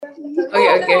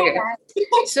Okay.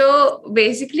 So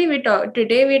basically,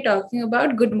 today we're talking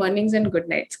about good mornings and good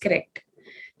nights, correct?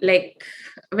 Like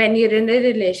when you're in a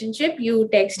relationship, you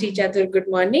text each other good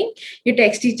morning, you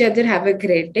text each other have a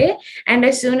great day, and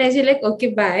as soon as you're like okay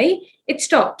bye, it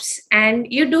stops,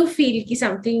 and you do feel ki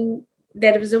something,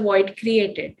 there was a void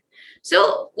created.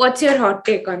 So what's your hot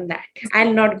take on that?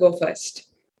 I'll not go first.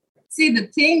 See, the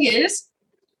thing is,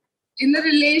 in a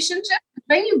relationship,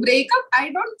 when you break up,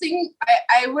 I don't think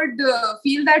I would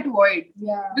feel that void.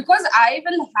 Yeah. Because I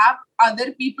will have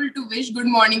other people to wish good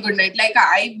morning, good night. Like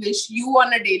I wish you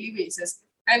on a daily basis.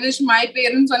 I wish my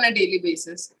parents on a daily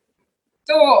basis.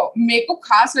 तो मेरे को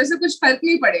खास वैसे कुछ फर्क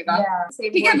नहीं पड़ेगा.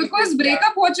 ठीक है, because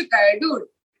breakup हो चुका है, dude.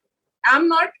 I'm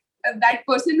not that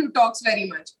person who talks very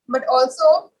much. But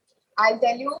also, I'll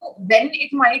tell you when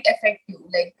it might affect you.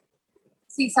 Like,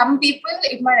 see, some people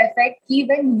it might affect you.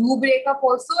 When you break up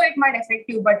also, it might affect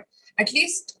you. But at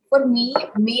least for me,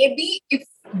 maybe if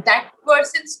that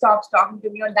person stops talking to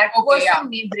me or that person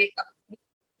may break up,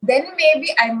 then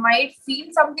maybe I might feel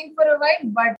something for a while,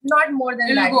 but not more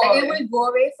than that. Like, it will go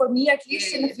away for me at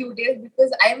least in a few days,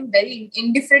 because I'm very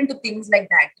indifferent to things like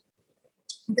that.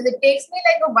 Because it takes me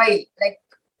like a while. Like,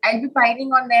 I'll be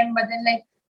pining on them, but then like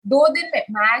 2 दिन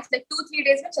max, like 2-3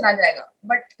 days में चला जाएगा.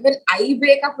 But when I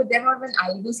break up with them or when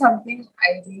I do something,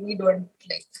 I really don't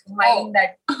like mind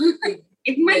that thing.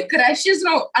 If my crush is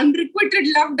now unrequited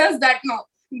love does that now,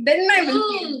 then I will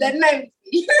feel. Then I will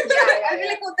feel. I will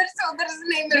like उधर से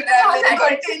नहीं मिल रहा है, मेरे को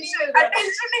attention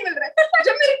नहीं मिल रहा है.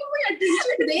 जब मेरे को कोई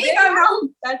attention देगा ना,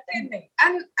 that नहीं.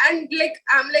 And like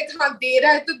I'm like हाँ दे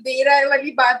रहा है तो दे रहा है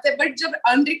वाली बात है. But जब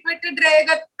unrequited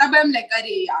रहेगा तब I'm like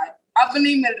अरे यार अब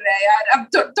नहीं मिल रहा है यार, अब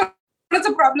थोड़ा सा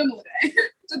problem हो रहा है.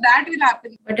 So that will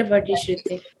happen. What about you,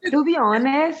 Shruti? To be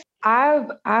honest, I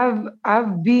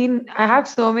have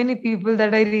so many people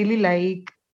that I really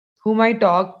like, whom I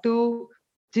talk to,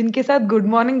 जिनके साथ good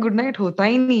morning, good night होता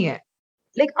ही नहीं है.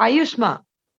 Like Ayushma,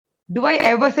 do I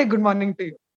ever say good morning to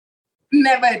you?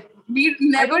 Never. We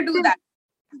never do that.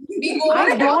 We go.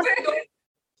 I don't.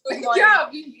 Yeah,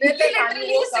 we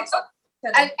literally 6 o'clock.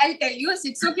 I'll tell you,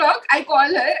 6 o'clock, I call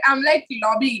her, I'm like,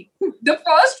 lobby. The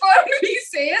first word we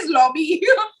say is lobby.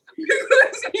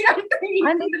 Because we have to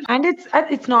meet. And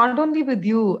it's not only with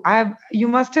you. You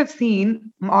must have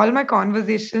seen all my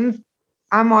conversations.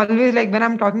 I'm always like, when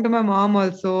I'm talking to my mom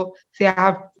also, say I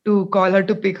have to call her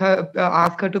to pick her,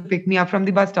 ask her to pick me up from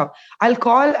the bus stop. I'll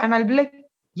call and I'll be like,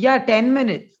 yeah, 10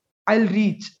 minutes. I'll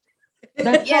reach.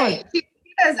 That's all.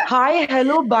 Hi,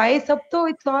 hello, bye. Sabto,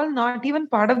 it's all not even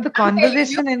part of the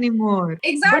conversation anymore.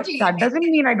 Exactly. But that doesn't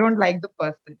mean I don't like the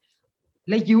person.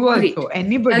 Like you also. Agreed.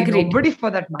 Anybody. Agreed. Nobody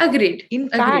for that matter. Agreed. In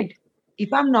fact,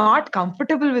 if I'm not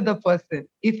comfortable with a person,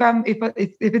 if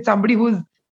it's somebody who's,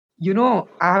 I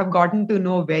have gotten to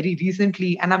know very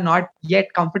recently and I'm not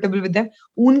yet comfortable with them,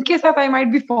 unke saath I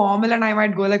might be formal and I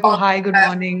might go like, oh, hi, good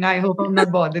morning. I hope I'm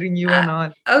not bothering you and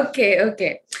all.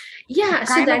 Okay. Yeah,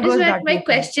 so that is what my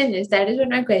question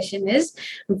is.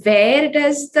 Where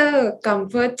does the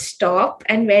comfort stop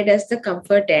and where does the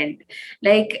comfort end?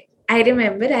 Like, I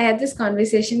remember I had this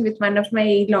conversation with one of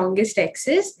my longest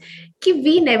exes कि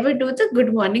we never do the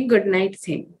good morning, good night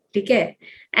thing. Okay?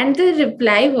 And the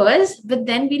reply was, but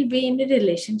then we'll be in a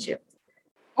relationship.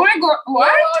 Oh my God,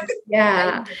 what?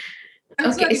 Yeah.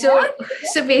 Okay, so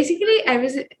basically I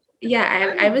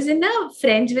was in a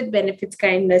friends with benefits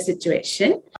kind of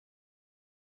situation.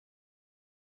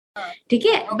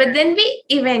 Okay. But then we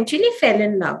eventually fell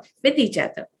in love with each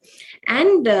other.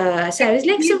 And so I was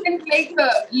like, you can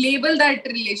label that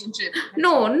relationship.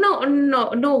 No,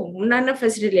 none of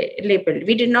us labeled.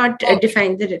 We did not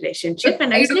define the relationship.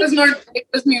 And it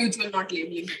was mutual, not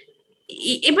labeling.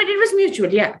 But it was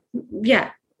mutual,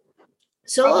 yeah.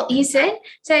 So I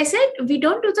said, we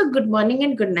don't do the good morning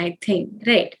and good night thing,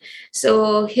 right?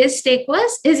 So his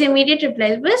immediate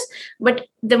reply was, but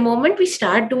the moment we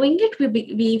start doing it,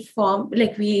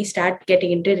 we start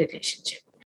getting into a relationship.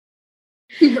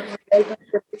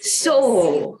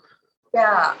 So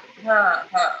yeah,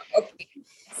 okay.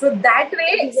 So that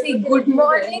way, see, good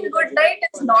morning, good night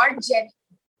is not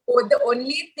the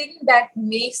only thing that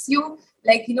makes you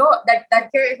like, that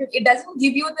it doesn't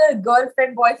give you the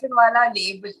girlfriend, boyfriend wala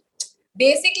label.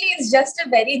 Basically, it's just a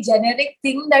very generic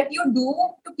thing that you do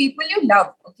to people you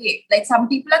love. Okay, like some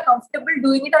people are comfortable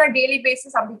doing it on a daily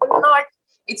basis, some people are not.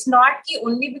 It's not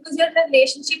only because you're in a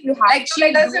relationship you have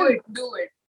to do it.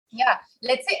 Yeah,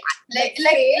 let's say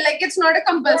like it's not a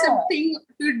compulsive thing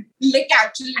to like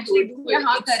actually do it.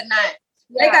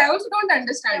 Like I also don't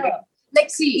understand it. Like,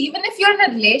 see, even if you're in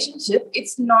a relationship,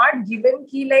 it's not given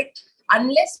like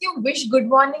unless you wish good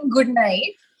morning, good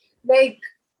night, like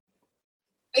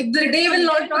Like the day will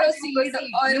not proceed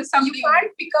or something. You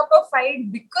can't pick up a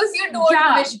fight because you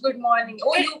don't wish good morning.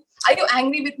 Oh, are you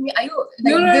angry with me? Are you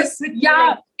like this with me?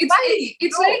 Yeah, Like,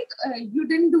 it's like you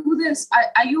didn't do this.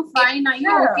 Are you fine? Are you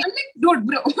okay? I'm like, dude,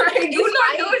 bro. I do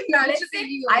not do it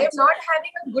naturally. I am not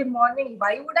having a good morning.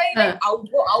 Why would I like go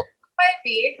out of my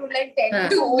way to like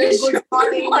tell you wish good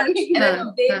morning and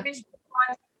then they wish good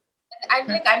morning? And I'm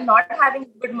like, I'm not having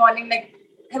a good morning. Like,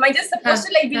 am I just supposed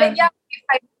to like be like, yeah, if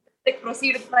I like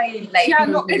proceed with my life? Yeah,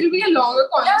 no, it'll be a longer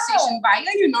conversation. Why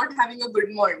are you not having a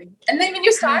good morning? And then when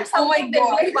you start something, then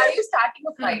like, why are you starting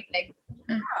a fight? Like,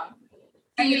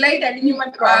 I like telling you my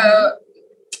problem.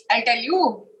 I tell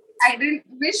you, I didn't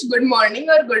wish good morning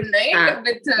or good night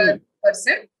with a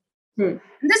person.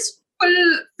 This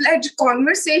full-fledged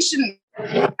conversation.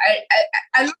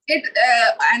 I looked at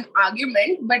an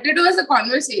argument, but it was a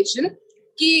conversation.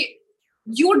 Ki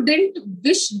you didn't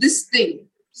wish this thing.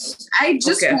 I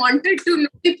just wanted to know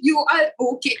if you are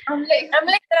okay. I'm like,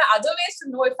 there are other ways to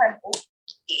know if I'm okay.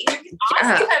 You can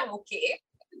ask if I'm okay.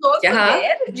 It's also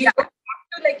there. You don't have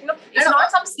to like, it's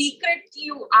not some secret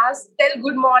you ask, tell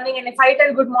good morning, and if I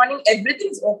tell good morning,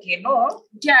 everything's okay. No.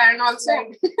 Yeah, and also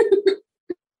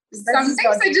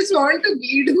sometimes I just want to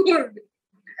be good.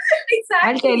 Exactly.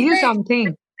 I'll tell you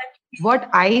something. What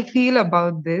I feel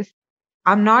about this,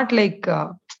 I'm not like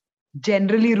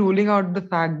generally ruling out the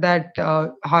fact that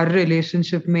our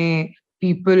relationship may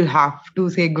people have to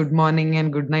say good morning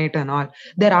and good night and all.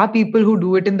 There are people who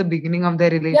do it in the beginning of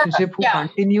their relationship who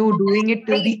continue doing it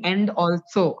till the end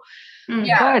also.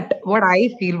 But what I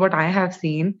feel, what I have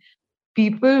seen,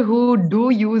 people who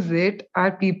do use it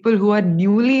are people who are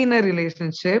newly in a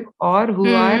relationship or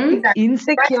who are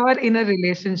insecure in a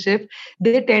relationship.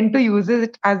 They tend to use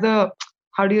it as a,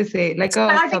 how do you say, like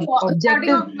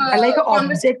objective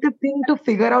thing to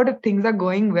figure out if things are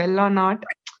going well or not.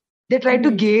 They try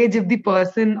to gauge if the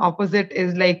person opposite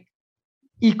is like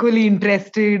equally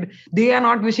interested. They are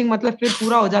not wishing, matlab fir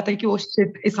pura ho jata hai ki oh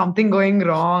shit, is something going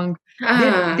wrong.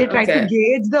 They try to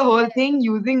gauge the whole thing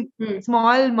using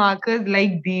small markers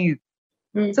like these.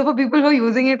 So for people who are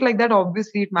using it like that,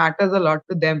 obviously it matters a lot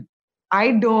to them.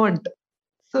 I don't.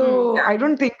 So I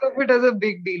don't think of it as a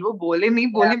big deal. वो बोले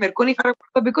नहीं बोले मेरे को नहीं फर्क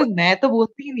पड़ता because मैं तो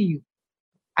बोलती ही नहीं हूँ.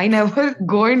 I never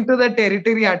go into the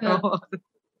territory at all.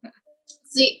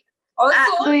 See,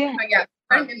 also,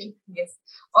 continue. Yes.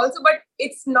 Also, but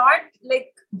it's not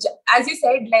like, as you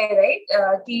said, like, right,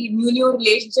 the new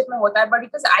relationship mein hota hai, but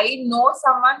because I know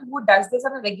someone who does this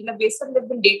on a regular basis and they've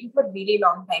been dating for a really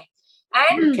long time.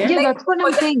 And yeah, that's what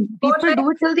I'm saying. People do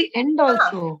it till the end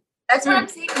also. That's what I'm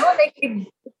saying. Like it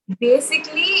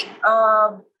basically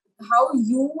how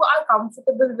you are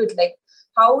comfortable with, like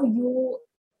how you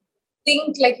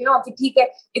think, like, okay, theek hai.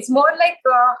 It's more like,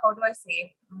 how do I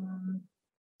say?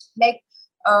 Like,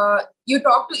 you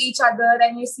talk to each other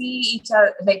and you see each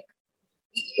other, like,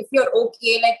 if you're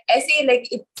okay, like, essay, like,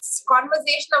 it's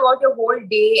conversation about your whole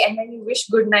day and then you wish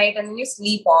good night and then you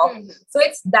sleep off. So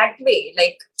it's that way.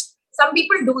 Like, some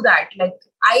people do that. Like,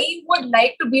 I would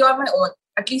like to be on my own,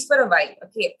 at least for a while.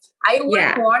 Okay. I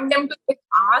would want them to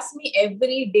ask me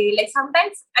every day. Like,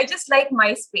 sometimes I just like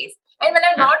my space. And when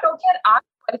I'm not okay, I'll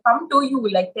come to you,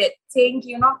 like, saying,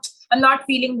 I'm not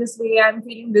feeling this way, I'm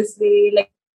feeling this way.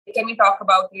 Like, can we talk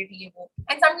about it?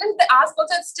 And sometimes they ask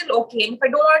also, it's still okay. And if I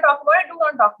don't want to talk about it, I don't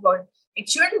want to talk about it. It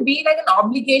shouldn't be like an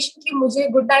obligation कि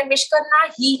मुझे good night wish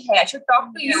करना ही है. I should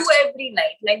talk to you every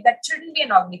night. Like, that shouldn't be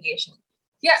an obligation.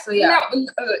 Yeah. So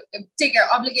take an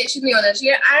obligation nahi hona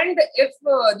chahiye. And if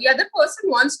the other person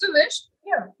wants to wish,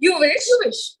 you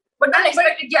wish. But don't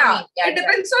expect it from me. It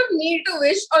depends on me to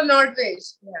wish or not wish.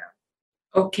 Yeah.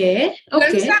 Okay.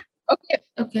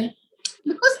 Okay.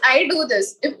 Because I do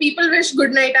this. If people wish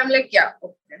good night, I'm like,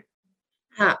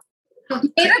 okay.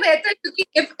 मेरा रहता है क्योंकि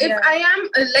if I am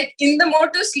like in the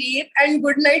mode to sleep and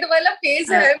good night वाला phase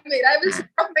है मेरा, I will switch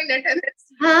off my net and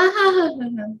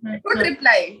don't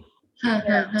reply.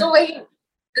 So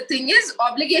the thing is,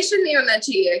 obligation नहीं होना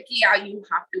चाहिए कि you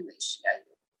have to wish.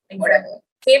 Whatever.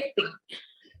 Same thing.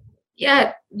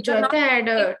 Yeah, Jyoti had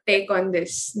a take on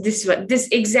this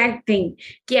exact thing.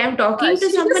 Ki I'm talking to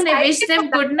someone, I wish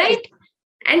them good night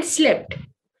and slept.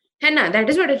 Hannah, that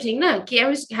is what I'm saying, na? Ki I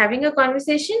was having a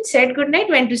conversation, said good night,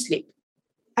 went to sleep.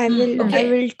 I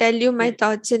will tell you my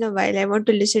thoughts in a while. I want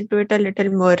to listen to it a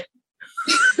little more.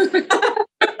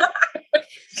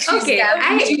 Okay.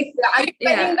 Are you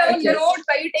penning down your notes?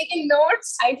 Are you taking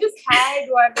notes? I just had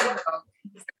one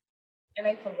and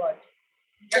I forgot.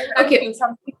 Okay.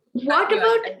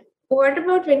 What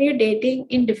about when you're dating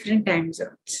in different time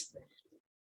zones?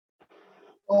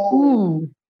 Oh.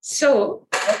 So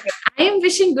I am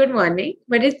wishing good morning,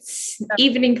 but it's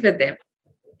evening for them.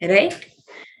 right?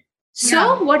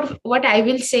 So what I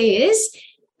will say is,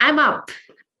 I'm up.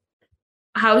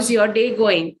 How's your day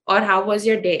going? Or how was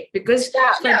your day? Because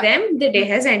for them, the day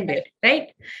has ended,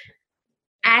 right?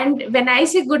 And when I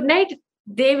say good night,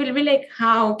 they will be like,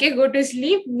 okay, go to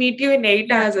sleep, meet you in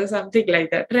 8 hours or something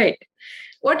like that, right?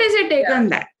 What is your take on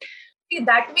that? See,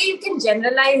 that way you can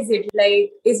generalize it,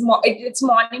 like it's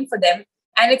morning for them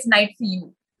and it's night for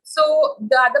you. So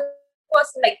the other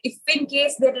person, like if in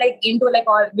case they're like into like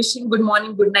all wishing good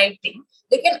morning, good night thing,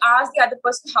 they can ask the other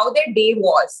person how their day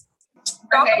was.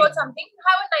 Talk about something,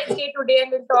 have a nice day today,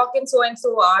 and we'll talk in so and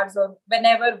so hours or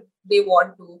whenever they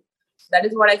want to. That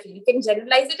is what I feel. You can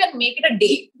generalize it and make it a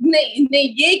day.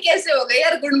 नहीं ये कैसे हो गया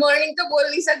यार, good morning तो बोल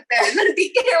नहीं सकते हैं ना,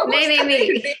 ठीक है?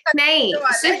 नहीं.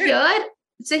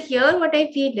 So here what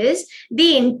I feel is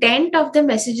the intent of the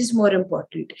message is more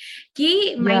important.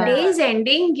 Ki my day is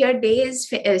ending, your day is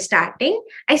starting.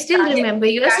 I still remember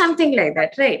you, or something like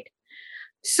that, right?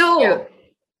 So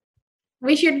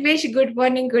we should wish good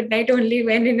morning, good night only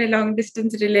when in a long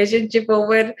distance relationship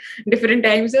over different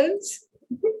time zones.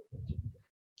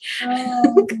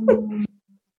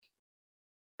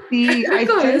 See, I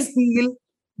still feel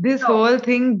this whole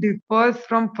thing differs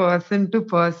from person to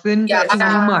person too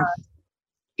much.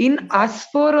 In us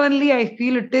four only, I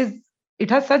feel it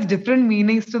has such different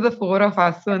meanings to the four of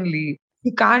us only.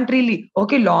 You can't really,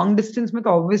 long distance,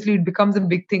 obviously it becomes a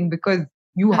big thing because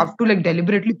you have to like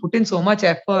deliberately put in so much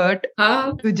effort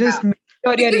to just make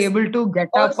sure you're able to get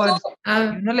up or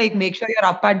like make sure you're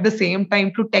up at the same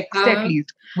time to text at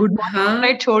least. Good morning, good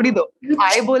night, chhodi do.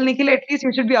 Hi bolne ke liye at least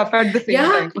you should be up at the same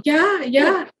time.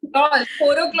 Yeah.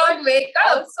 4 o'clock wake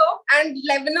up also, and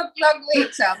 11 o'clock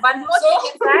wakes up. One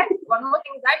more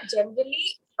thing is that generally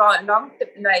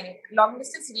long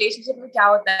distance relationship में क्या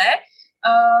होता है?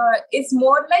 It's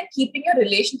more like keeping your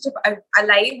relationship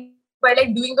alive by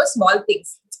like doing those small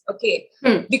things, okay?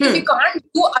 Because you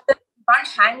can't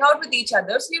hang out with each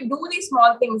other, so you do these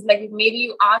small things, like maybe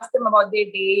you ask them about their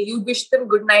day, you wish them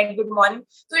good night, good morning.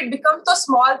 So it becomes those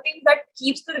small things that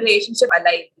keeps the relationship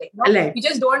alive. Like you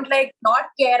just don't like not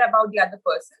care about the other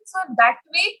person. So that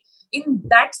way, in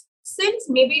that sense,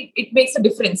 maybe it makes a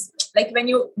difference. Like when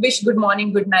you wish good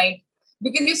morning, good night,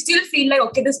 because you still feel like,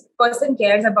 okay, this person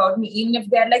cares about me, even if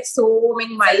they're like so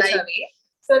many miles away.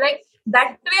 So like that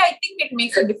way, I think it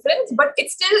makes a difference, but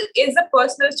it still is a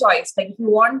personal choice. Like if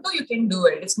you want to, you can do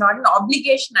it. It's not an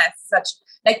obligation as such.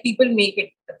 Like people make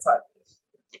it. That's all.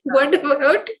 What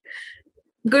about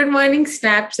good morning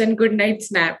snaps and good night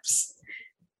snaps?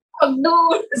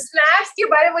 No, snaps के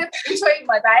बारे में पूछो ही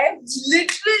मत. I have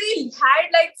literally had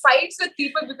like fights with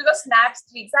people because of snap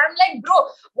streaks. I'm like, bro,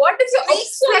 what is your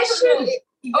obsession?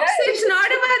 It's not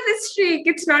about the streak.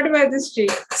 It's not about the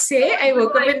streak. Say I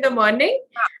woke up in the morning.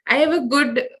 I have a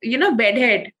good,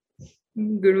 bedhead.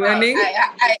 Good morning.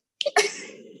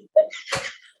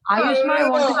 Ayushma, I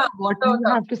want to know what do you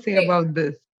have to say about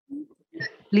this?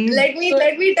 Please. Let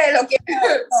me tell. Okay,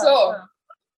 so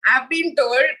I've been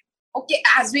told, okay,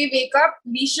 as we wake up,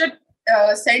 we should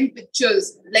send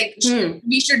pictures. Like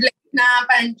we should like snap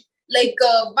and like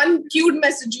one cute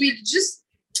message. We'll just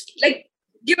like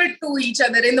give it to each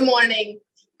other in the morning,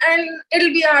 and it'll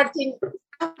be our thing.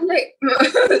 I'm like,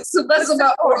 subah, first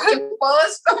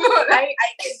of all, I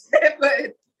can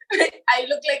never. I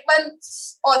look like one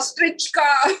ostrich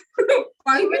car,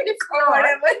 even if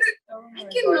whatever. I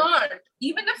cannot.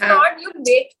 Even if not, you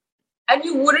wait, and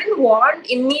you wouldn't want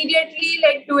immediately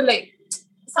like to like.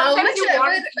 How much you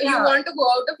want to go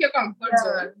out of your comfort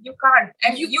zone? You can't,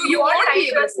 and you want to be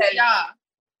yourself. Yeah,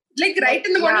 like right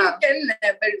in the morning, you can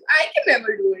never. I can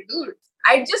never do it, dude.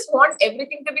 I just want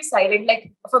everything to be silent.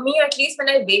 Like for me, at least when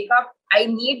I wake up, I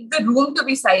need the room to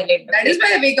be silent. That is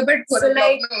why I wake up at 4 o'clock.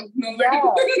 Like,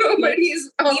 nobody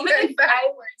is. Even if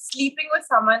I'm sleeping with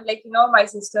someone, like my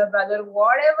sister, brother,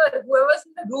 whatever, whoever's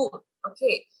in the room.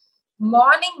 Okay,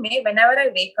 morning, whenever I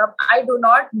wake up, I do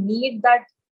not need that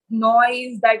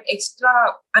noise, that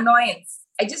extra annoyance.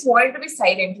 I just want it to be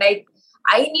silent. Like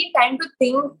I need time to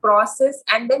think, process,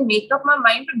 and then make up my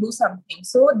mind to do something.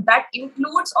 So that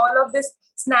includes all of this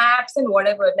snaps and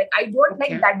whatever. Like I don't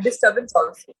like that disturbance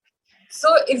also.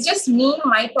 So it's just me,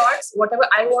 my thoughts, whatever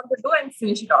I want to do, and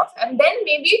finish it off. And then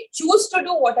maybe choose to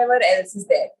do whatever else is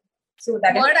there. So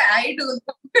that what I do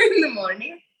in the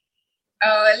morning,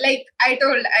 like I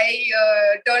told, I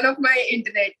turn off my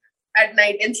internet at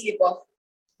night and sleep off.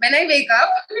 When I wake up,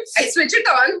 I switch it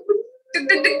on.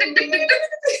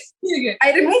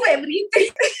 I remove everything.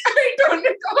 I turn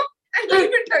it off and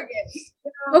leave it again.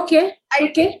 Okay.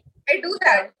 I do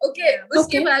that. Okay.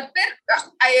 Uske baad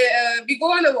phir we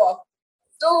go on a walk.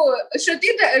 So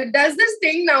Shruti does this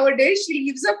thing nowadays. She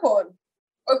leaves her phone.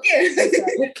 Okay.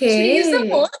 She is the Okay.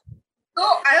 first. So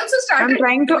I also started. I'm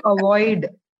trying to avoid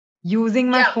using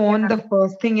my Yeah. phone the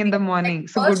first thing in the morning.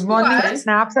 So First good to morning us.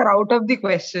 snaps are out of the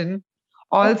question.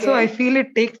 Also, Okay. I feel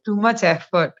it takes too much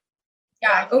effort.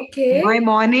 Yeah. Okay. My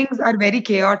mornings are very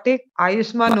chaotic.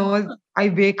 Ayushma knows I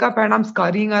wake up and I'm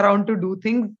scurrying around to do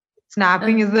things.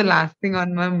 Snapping is the last thing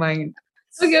on my mind.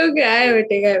 Okay. I have a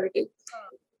take.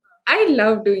 I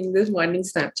love doing this morning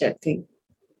Snapchat thing.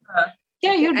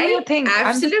 Yeah, you do I your thing.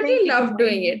 I'm just saying absolutely if you love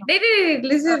doing it.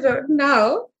 Listen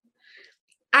now.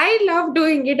 I love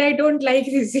doing it. I don't like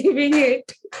receiving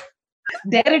it.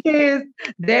 There it is.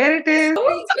 There it is.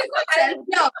 It's because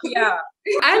self-love. Yeah.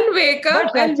 I'll wake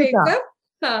up. But Rachita,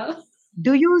 Huh.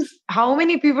 how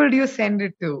many people do you send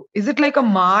it to? Is it like a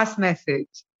mass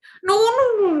message?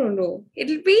 No.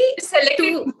 It'll be Selected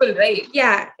to people, right?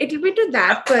 yeah. It'll be to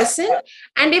that person,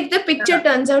 and if the picture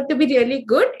turns out to be really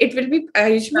good, it will be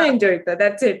Ayushma and Joyita.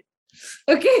 That's it.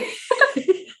 Okay.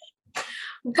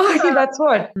 But See, that's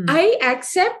what. I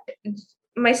accept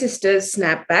my sister's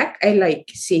snapback. I like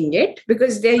seeing it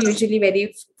because they're usually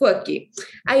very quirky.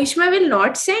 Ayushma will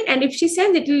not send, and if she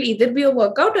sends, it will either be a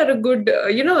workout or a good,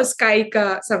 sky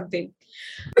ka something.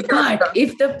 But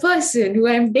if the person who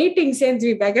I'm dating sends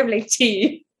me back, I'm like,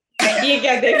 gee, ye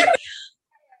kya dekha?"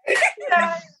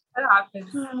 Yeah, that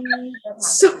happens.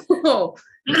 So,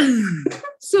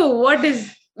 so what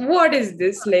is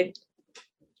this like?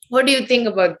 What do you think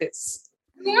about this?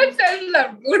 Too much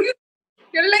self-love.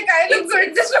 You're like, I look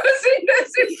good. This person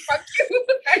doesn't. Fuck you.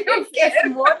 I don't care. It's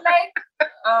more like,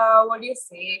 what do you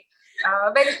say?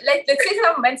 When, like, let's say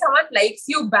when someone likes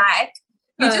you back,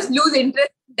 you just lose interest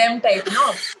in them type,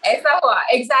 Aisa hua.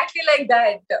 Exactly like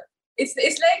that. It's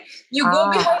like you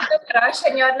go behind the crush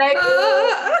and you're like,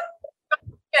 oh,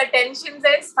 attentions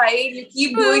and fine, you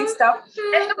keep doing stuff.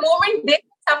 And the moment they do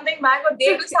something back or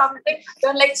they do something,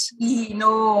 you're like,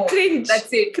 no. Cringe.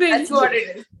 That's it. Cringe. That's what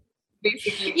it is,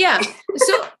 basically. Yeah.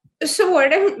 So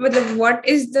what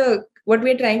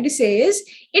we're trying to say is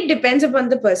it depends upon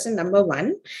the person, number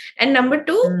one. And number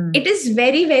two, it is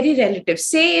very, very relative.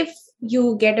 Say if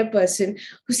you get a person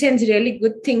who sends really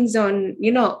good things on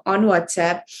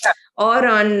WhatsApp or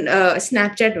on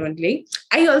Snapchat only.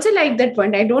 I also like that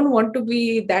point. I don't want to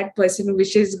be that person who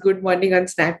wishes good morning on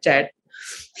Snapchat.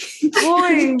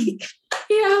 Boy.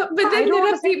 Yeah, but then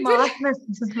there are people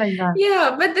messages like that.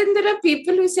 Yeah, but then there are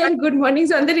people who send good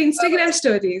mornings on their Instagram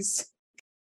stories.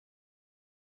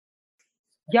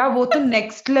 Yeah, wo to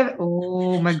next level.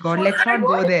 Oh my god, let's not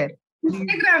go there.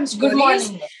 Instagram stories. Good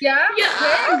morning. Yeah.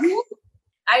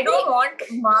 I don't want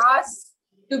mass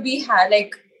to be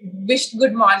like wished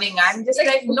good morning. I'm just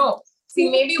like no. See,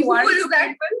 maybe one Who is that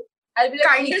people. I'll be like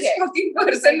kindest fucking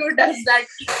person who does that.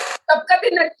 सबका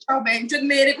दिन अच्छा है जो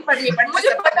मेरे को फर्क नहीं पड़ता.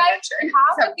 मुझे पता है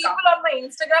half the people on my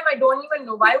Instagram I don't even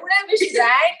know. Why would I wish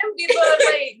random people on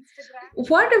my Instagram?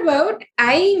 What about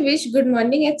I wish good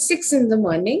morning at 6 in the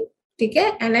morning,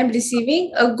 okay, and I'm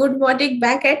receiving a good morning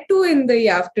back at 2 in the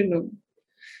afternoon.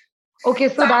 Okay,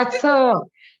 so that's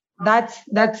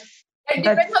It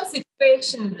depends on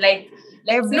situation. Like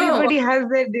everybody has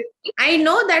their. I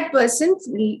know that person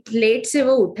late से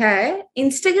वो उठा है,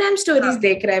 Instagram stories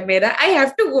देख रहा है मेरा. I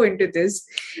have to go into this.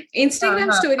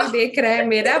 Instagram story देख रहा है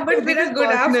मेरा, but मेरा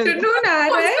good afternoon आ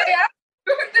रहा है.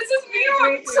 This is me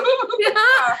also.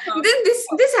 Yeah,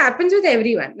 this happens with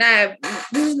everyone. Nah,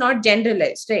 this is not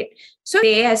generalized, right? So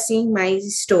they are seeing my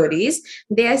stories,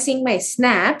 they are seeing my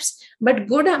snaps, but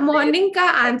good morning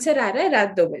का answer आ रहा है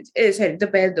रात 2 बजे. Sorry,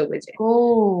 दोपहर 2 बजे.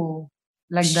 Oh,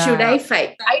 like that. Should I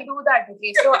fight? I do that.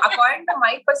 Okay, so according to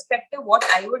my perspective, what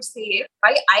I would say is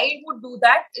why I would do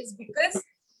that is because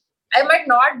I might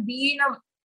not be in a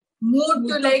mood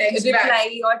to like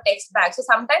reply or text back. So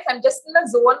sometimes I'm just in a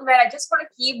zone where I just want to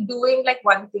keep doing like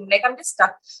one thing. Like I'm just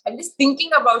stuck. I'm just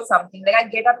thinking about something. Like I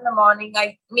get up in the morning,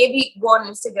 I maybe go on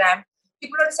Instagram.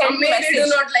 People don't send me message. Maybe do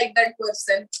not like that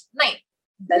person.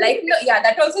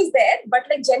 That also is there. But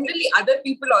like generally other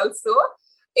people also,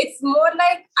 it's more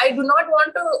like I do not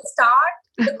want to start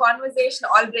the conversation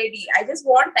already. I just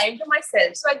want time to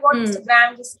myself. So I go on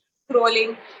Instagram, just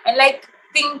scrolling and like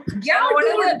think,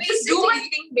 just do my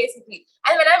thing basically.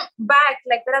 And when I'm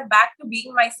back to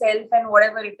being myself and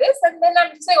whatever it is, and then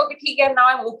I'm just like, okay, now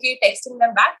I'm okay texting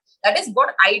them back. That is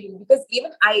what I do, because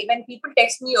even when people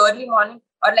text me early morning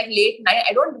or like late night,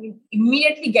 I don't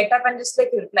immediately get up and just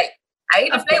like reply. I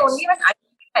reply only when I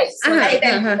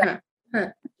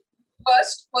reply.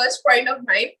 First point of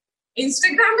mine,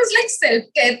 Instagram is like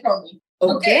self-care for me.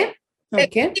 Okay.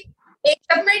 Takes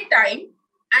up my time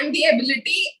and the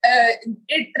ability,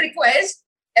 it requires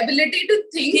ability to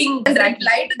think and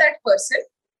reply to that person.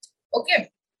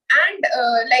 Okay.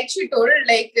 And like she told,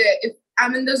 like if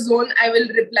I'm in the zone, I will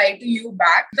reply to you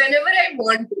back whenever I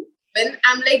want to. When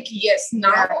I'm like, yes,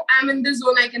 now I'm in the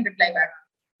zone, I can reply back.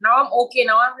 Now I'm okay.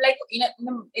 Now I'm like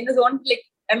in the zone, like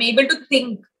I'm able to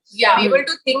think. Yeah. I'm able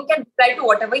to think and reply to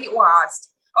whatever you asked.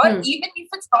 Or even if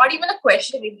it's not even a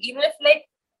question, even if like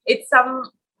it's some,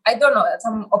 I don't know,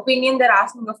 some opinion they're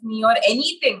asking of me or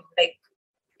anything, like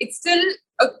it's still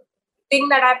a thing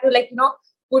that I have to like,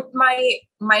 put my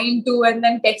mind to and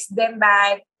then text them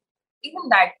back. Even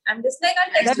that, I'm just like,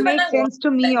 I'll text That you when makes I want sense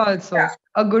to me also. Yeah.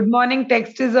 A good morning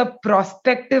text is a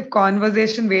prospective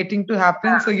conversation waiting to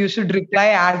happen. So you should reply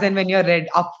as and when you're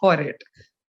up for it.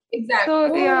 Exactly.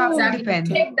 So yeah, Exactly. it depends.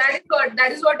 Like,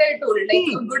 that is what I told. Like,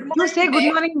 See, good morning. you say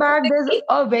good morning back, there's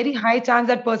a very high chance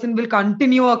that person will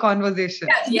continue a conversation.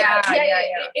 Yeah.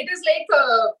 It is like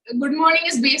good morning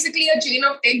is basically a chain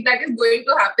of text that is going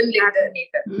to happen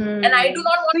later. And I do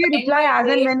not want So you to reply as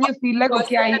and when you feel like,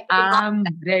 okay, I am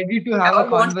ready to have a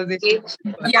conversation.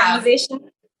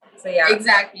 Conversation. So yeah.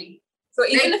 Exactly. So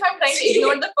even if I'm trying to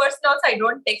ignore the person also, I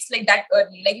don't text like that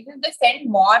early. Like if they send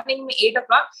morning 8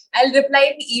 o'clock, I'll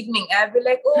reply in the evening. I'll be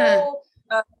like,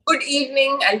 good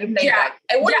evening. I'll reply back.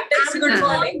 I won't text good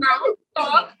morning. Now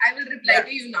talk. I will reply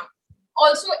to you now.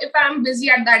 Also, if I'm busy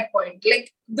at that point, like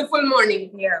the full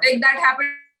morning, like that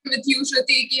happened with you,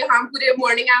 Shruti, ki pure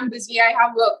morning I'm busy, I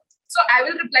have work. So I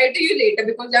will reply to you later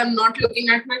because I'm not looking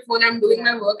at my phone, I'm doing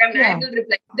my work and I will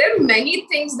reply. There are many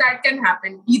things that can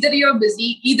happen. Either you're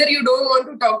busy, either you don't want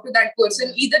to talk to that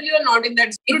person, either you're not in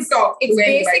that to talk. It's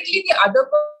basically the other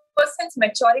person's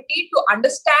maturity to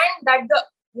understand that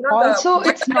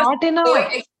it's not in a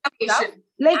expectation.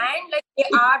 Like they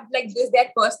are like this,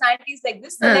 their personality is like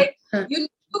this. So you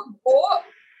need to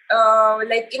go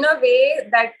like in a way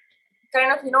that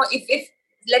kind of, if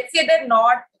let's say they're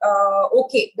not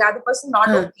okay, the other person not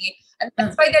okay, and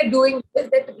that's why they're doing this,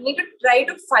 they need to try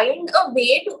to find a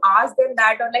way to ask them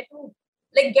that, or like to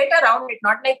like get around it,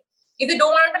 not like if they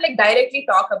don't want to like directly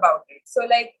talk about it. So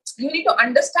like you need to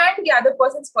understand the other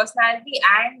person's personality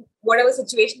and whatever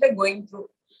situation they're going through.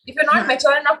 If you're not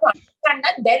mature enough to understand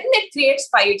that, then it creates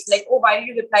fights. Like, oh, why did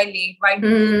you reply late? Why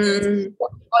did you do this?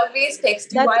 Always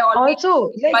text you.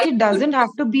 Also, like it doesn't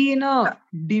have to be in a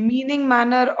demeaning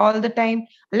manner all the time.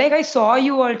 Like I saw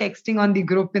you all texting on the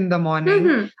group in the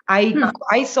morning.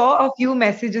 I saw a few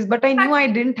messages, but I knew I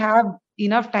didn't have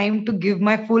enough time to give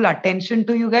my full attention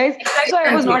to you guys. So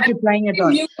I was not replying at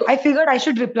all. I figured I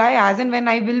should reply as and when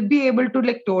I will be able to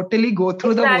like totally go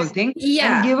through the whole thing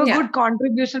and give a good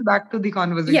contribution back to the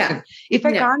conversation. If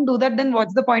I can't do that, then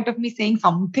what's the point of me saying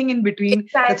something in between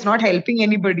that's not helping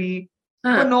anybody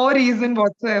for no reason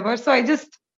whatsoever? So I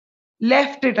just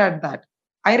left it at that.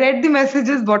 I read the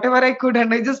messages, whatever I could,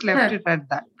 and I just left it at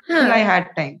that till I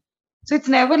had time. So it's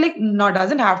never like,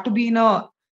 doesn't have to be in a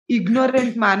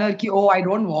ignorant manner ki, oh, I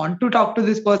don't want to talk to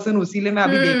this person, usile main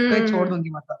abhi dekh ke chhod dungi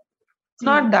matlab. It's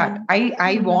not that.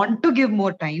 I want to give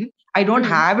more time. I don't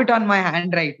have it on my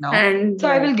hand right now. So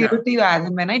I will give it to you as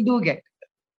and when I do get it.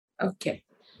 Okay.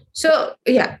 So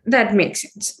yeah, that makes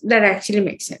sense. That actually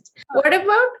makes sense. What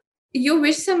about you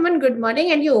wish someone good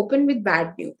morning and you open with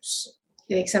bad news?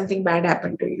 Like something bad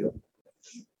happened to you.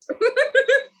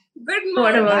 Good morning.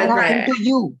 What about what happened to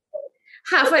you?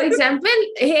 For example,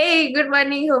 hey, good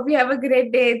morning. Hope you have a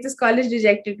great day. This college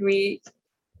rejected me.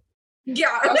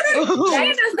 Yeah. He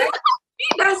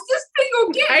does this thing,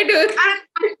 okay? I do. And I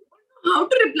don't know how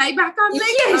to reply back. I'm like,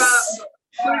 yes.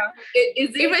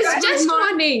 It was just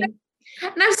morning.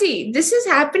 Now see, this is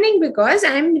happening because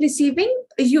I'm receiving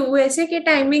USA के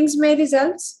timings में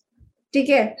results. ठीक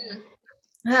है?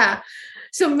 हाँ.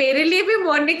 So मेरे लिए भी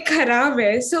morning खराब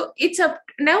है. So it's up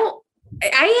now. I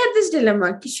had this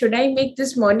dilemma. Should I make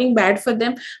this morning bad for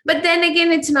them? But then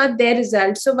again, it's not their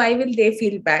result. So why will they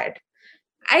feel bad?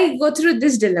 I go through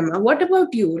this dilemma. What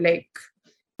about you? Like,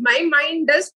 my mind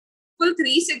does full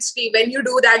 360 when you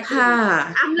do that.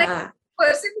 I'm like,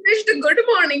 person wished a good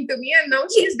morning to me and now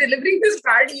she's delivering this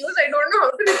bad news. I don't know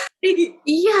how to reply.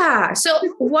 Yeah. So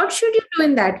what should you do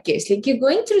in that case? Like you're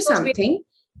going through something.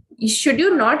 Should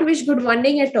you not wish good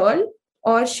morning at all?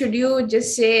 Or should you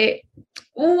just say,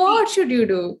 what should you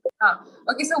do?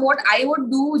 Okay, so what I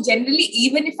would do generally,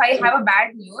 even if I have a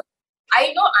bad news,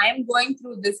 I know I am going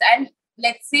through this. And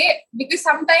let's say, because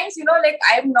sometimes, like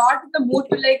I'm not in the mood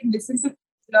to like listen to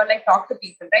like talk to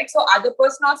people, right? So other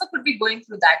person also could be going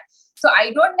through that. So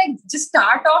I don't like just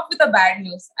start off with a bad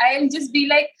news. I'll just be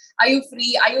like, are you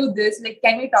free? Are you this? Like,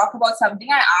 can we talk about something?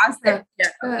 I ask them.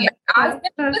 Ask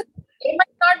them because they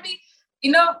might not be,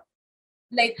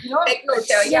 like, take notes.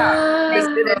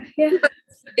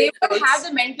 They would have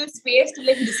the mental space to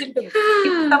like listen to me.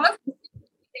 If someone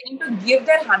willing to give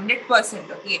their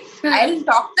 100%. Okay, I'll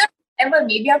talk to them whenever,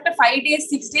 maybe after 5 days,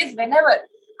 6 days, whenever.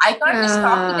 I can't just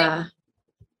talk to them.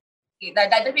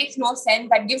 That makes no sense.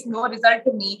 That gives no result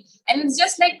to me. And it's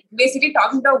just like basically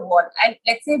talking to a wall. And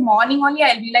let's say morning only,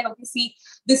 I'll be like, okay, see,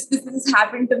 this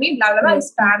happened to me, blah, blah, blah. I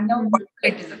spam them what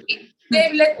it is, okay.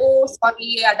 They'll be like, oh, sorry,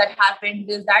 yeah, that happened,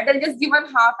 this, that. They'll just give one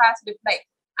half-ass reply.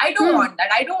 I don't want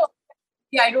that. I don't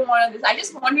want this. I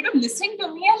just want you to listen to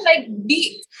me and like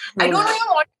be. I don't even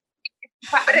want.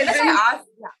 Unless I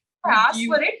ask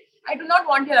for it, I do not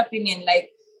want your opinion.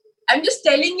 Like, I'm just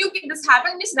telling you this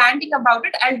happened, just ranting about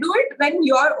it. I'll do it when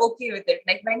you're okay with it.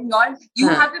 Like when you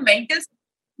have the mental,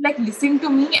 like listen to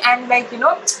me and like,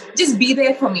 just be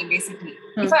there for me basically.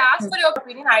 If I ask for your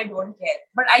opinion, I don't care.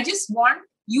 But I just want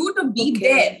you to be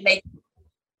there. Like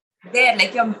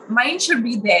your mind should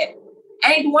be there.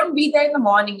 And it won't be there in the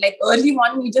morning. Like early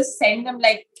morning, you just send them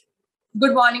like,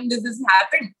 good morning, this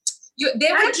happened.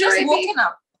 They were just woken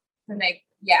up. And like,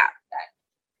 yeah.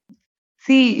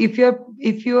 See, if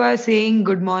you are saying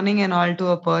good morning and all to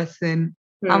a person,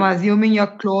 I'm assuming you're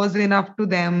close enough to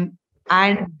them,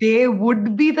 and they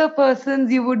would be the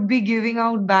persons you would be giving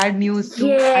out bad news to.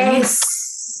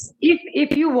 Yes. I mean,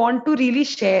 if you want to really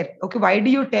share, okay, why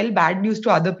do you tell bad news to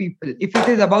other people? If it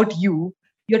is about you,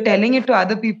 you're telling it to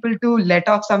other people to let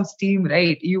off some steam,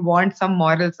 right? You want some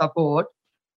moral support.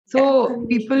 So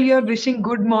people you're wishing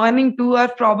good morning to are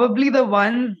probably the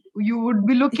ones you would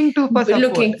be looking to for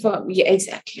support. Yeah,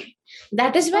 exactly.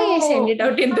 That is why I send it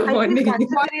out in the morning. You can't do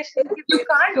it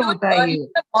early in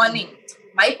the morning.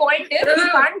 My point is, you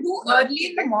can't do early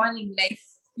in the morning. Like,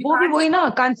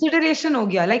 consideration ho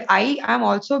gaya. Like I am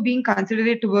also being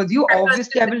considerate towards you.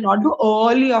 Obviously, I will not do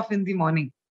early off in the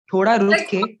morning. Thoda ruk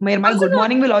ke, my good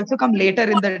morning will also come later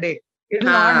in the day. It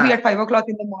will not be at 5 o'clock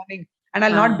in the morning. And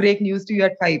I'll not break news to you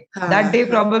at 5. That day,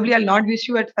 probably I'll not wish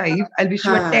you at 5. I'll wish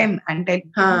you at 10 and tell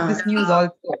you this news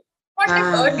also.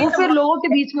 वो फिर लोगों के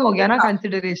बीच में हो गया ना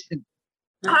consideration.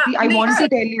 See, I want to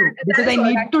tell you because I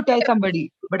need to tell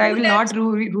somebody, but I will not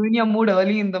ruin your mood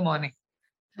early in the morning.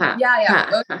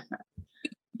 Yeah.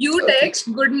 You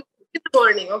text good morning in the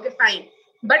morning. Okay, fine.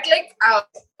 But like, have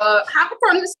a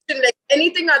conversation like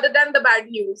anything other than the bad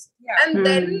news, and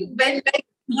then when like.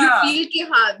 You feel ki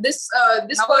this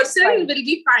person will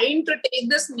be fine to take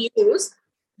this news.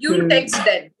 You text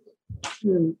them.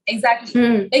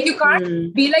 Exactly. Like you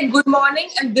can't be like good morning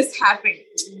and this happened.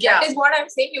 That is what I'm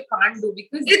saying. You can't do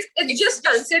because it's just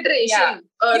consideration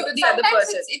to the other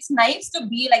person. It's nice to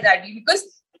be like that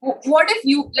because what if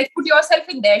you like put yourself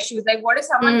in their shoes? Like what if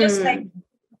someone just like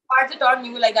parts it on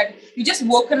you like that? You just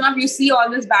woken up, you see all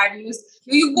this bad news.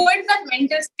 You go into that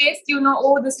mental space,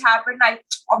 oh, this happened.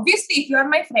 Obviously, if you're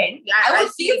my friend, I will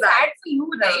feel sad for you,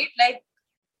 right? Like,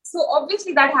 so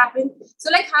obviously that happens. So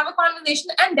like have a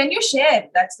conversation and then you share.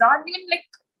 That's not even like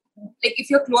if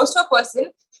you're close to a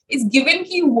person, it's given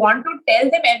you want to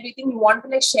tell them everything. You want to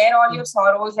like share all your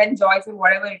sorrows and joys and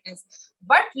whatever it is.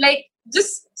 But like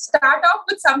just start off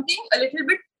with something a little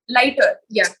bit lighter.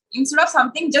 Yeah. Instead of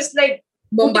something just like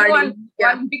bombarding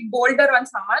one big boulder on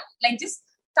someone, like just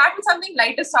start with something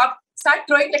lighter, start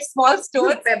throwing like small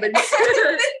stones.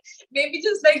 Maybe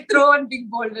just like throw one big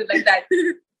boulder like that.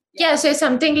 Yeah, so it's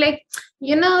something like,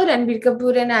 Ranbir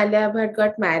Kapoor and Alia Bhatt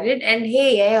got married and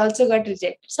hey, I also got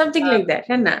rejected. Something like that,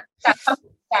 right?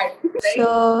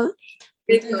 So,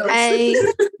 I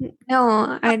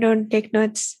don't take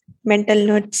notes, mental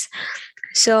notes.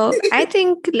 So, I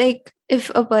think like if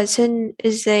a person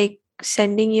is like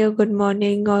sending you good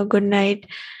morning or good night,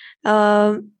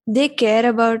 they care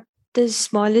about the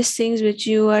smallest things which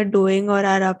you are doing or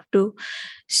are up to.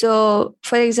 So,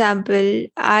 for example,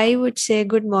 I would say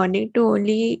good morning to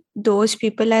only those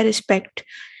people I respect.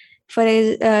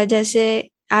 Jaise,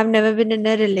 I've never been in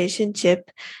a relationship.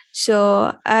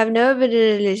 So, I've never been in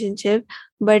a relationship,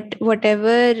 but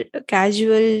whatever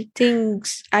casual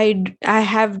things I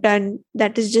have done,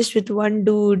 that is just with one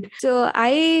dude. So,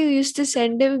 I used to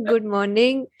send him good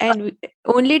morning and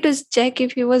only to check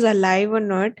if he was alive or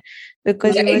not,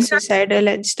 because he was suicidal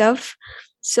and stuff.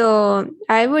 So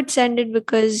I would send it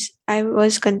because I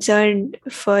was concerned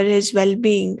for his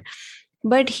well-being.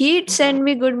 But he'd send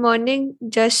me good morning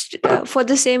just for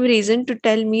the same reason, to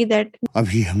tell me that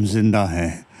abhi hum zinda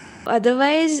hain.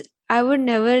 Otherwise, I would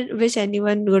never wish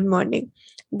anyone good morning.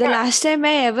 The last time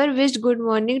I ever wished good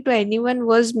morning to anyone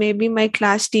was maybe my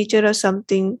class teacher or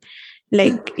something,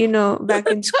 like, back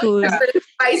in school.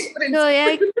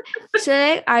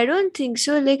 So I don't think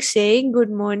so. Like saying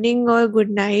good morning or good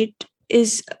night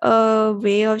is a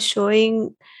way of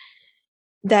showing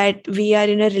that we are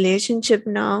in a relationship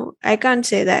now. I can't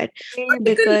say that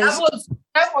because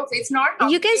Love also. It's not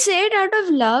you can say it out of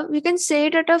love, you can say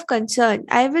it out of concern.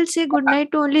 I will say good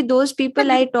night to only those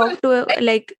people I talk to,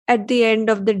 like at the end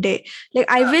of the day. Like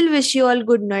I will wish you all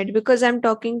good night because I'm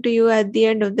talking to you at the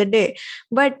end of the day.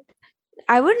 But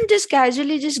I wouldn't just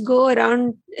casually just go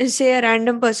around and say a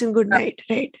random person good night,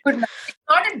 right? good night. It's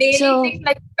not a daily So- thing.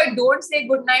 Like if I don't say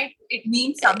good night, it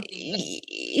means something.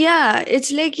 Yeah,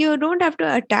 it's like you don't have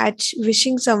to attach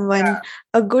wishing someone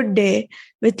a good day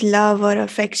with love or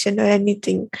affection or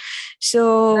anything.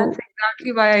 So That's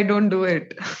exactly why I don't do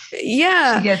it.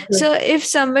 yeah, Yes. so if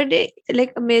somebody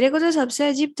like मेरे को तो सबसे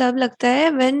अजीब तब लगता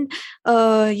है when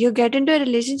you get into a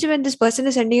relationship and this person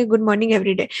is sending a good morning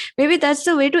every day. Maybe that's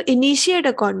the way to initiate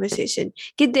a conversation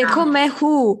कि देखो मैं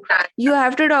हूँ, you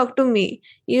have to talk to me.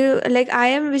 You like I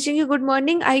am wishing you good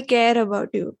morning, I care about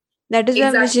you. That is why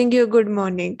I'm Exactly. wishing you good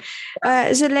morning.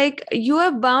 So like you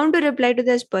are bound to reply to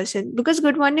this person because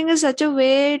good morning is such a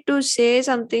way to say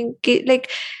something कि, like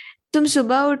तुम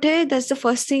सुबह उठे, that's the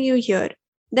first thing you hear.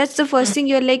 That's the first thing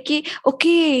you're like, कि,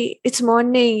 okay, it's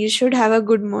morning. You should have a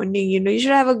good morning. You know, you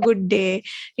should have a good day.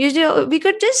 We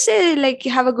could just say like,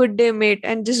 have a good day, mate,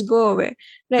 and just go away,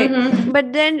 right?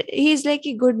 But then he's like,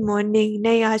 good morning.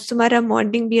 नहीं आज तुम्हारा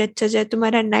morning भी अच्छा जाए,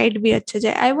 तुम्हारा night भी अच्छा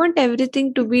जाए. I want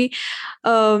everything to be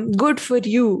good for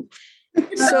you.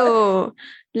 So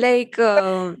like.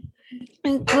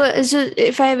 So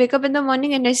if I wake up in the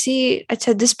morning and I see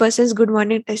acha, this person's good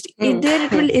morning text, either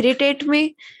it will irritate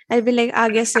me, I'll be like, "Aa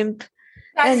gaya simp."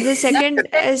 And the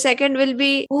second will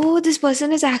be, oh, this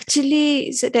person is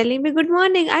actually telling me good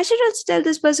morning. I should also tell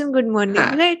this person good morning,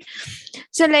 right?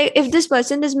 So like if this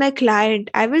person is my client,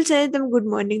 I will say them good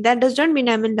morning. That does not mean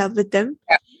I'm in love with them.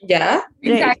 Yeah.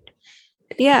 Right.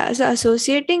 Yeah, so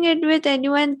associating it with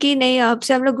anyone कि नहीं अब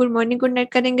से हम लोग good morning good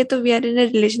night करेंगे तो we are in a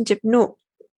relationship. No.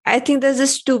 I think that's the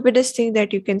stupidest thing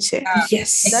that you can say.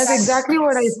 Yes. That's exactly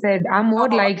what I said. I'm more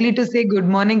likely to say good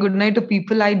morning, good night to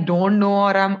people I don't know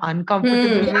or I'm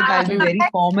uncomfortable with. I'll be very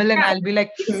formal and I'll be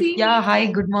like, yeah, hi,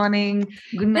 good morning,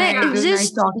 good night. Right, It was nice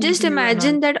talking just to you and all.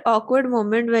 imagine that awkward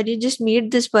moment where you just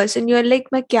meet this person. You're like,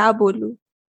 मैं क्या बोलूं?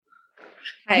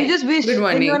 Hi. You just wish Good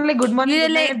morning. anyone like good morning, You're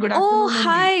good like, night, good oh, afternoon.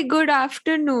 hi, good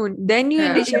afternoon. Then you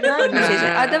initiate a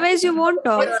conversation. Otherwise, you won't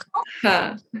talk.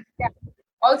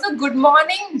 Also, good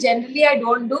morning, generally I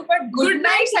don't do, but good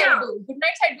nights I do. Good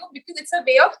nights I do because it's a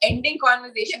way of ending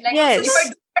conversation. Like Yes. if I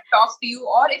do not talk to you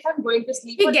or if I'm going to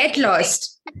sleep. We or get anything,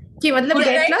 lost. कि मतलब Good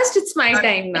get night. lost, it's my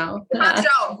time now. Good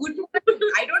morning.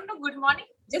 I don't know good morning,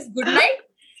 just good night,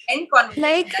 end conversation.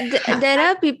 Like there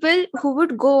are people who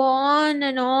would go on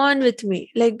and on with me.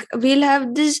 Like we'll have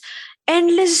this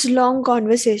endless long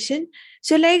conversation.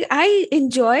 So like I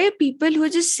enjoy people who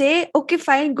just say, okay,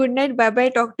 fine, good night, bye bye,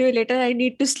 talk to you later, I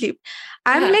need to sleep.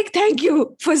 I'm like, thank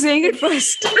you for saying it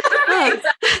first.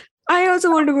 I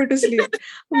also want to go to sleep.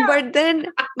 But then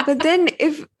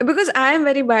if because I am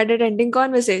very bad at ending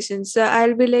conversations, so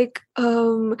I'll be like,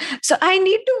 so I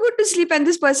need to go to sleep, and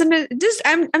this person is just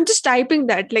I'm just typing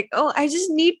that like, oh, I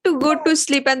just need to go to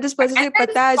sleep, and this person says,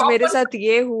 पता है आज मेरे साथ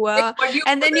ये हुआ,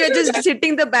 and then you're just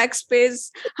hitting the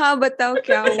backspace. हाँ बताओ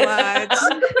क्या हुआ आज?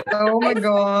 Oh my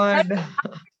god.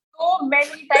 So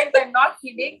many times, I'm not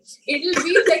kidding. It'll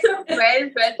be like from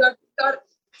 12 or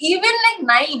even like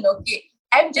 9, okay?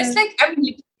 I'm just like, I'm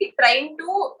literally trying to,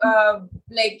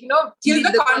 kill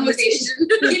the conversation.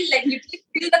 Literally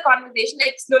kill the conversation,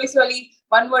 like slowly,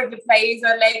 one-word replies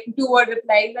or like two-word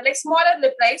replies or like smaller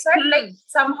replies. So like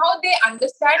somehow they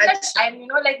understand that I'm,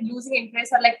 like losing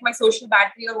interest or like my social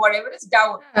battery or whatever is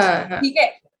down.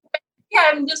 Okay?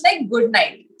 Yeah, I'm just like, good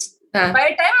night. By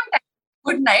the time I'm like,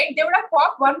 good night, they would have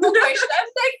popped one more question. I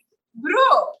was like,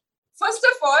 bro, first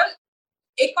of all,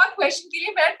 एक और question के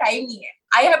लिए मेरा time नहीं है.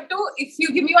 I have to, if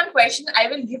you give me one question, I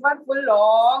will give a full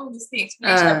long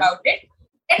explanation about it.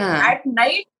 And at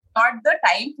night, not the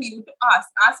time for you to ask.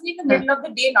 Ask me in the middle of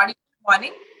the day, not even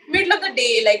morning. Middle of the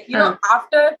day, like,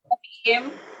 after 10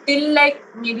 a.m. till like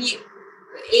maybe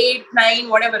 8, 9,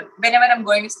 whatever, whenever I'm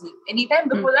going to sleep. Anytime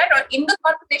before that or in the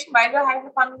conversation, while you're having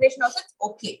the conversation also, it's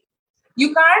okay.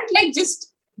 You can't like just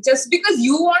because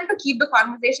you want to keep the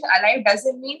conversation alive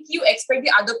doesn't mean you expect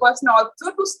the other person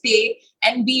also to stay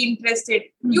and be interested.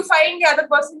 You find the other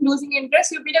person losing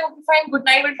interest, you'll be like, okay, fine, good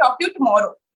night, we'll talk to you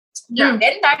tomorrow. Yeah.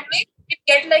 Then that way you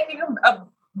get like, a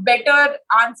better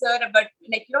answer, but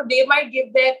like, they might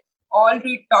give their all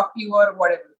to talk to you or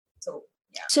whatever. So,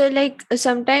 yeah. So like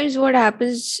sometimes what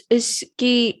happens is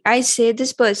I say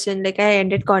this person, like I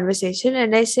ended conversation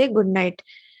and I say good night.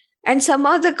 And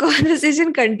somehow the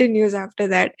conversation continues after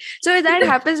that. So that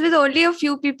happens with only a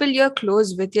few people you're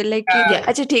close with. You're like, Yeah.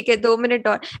 "Acha, theek hai, 2 minutes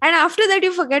और." And after that,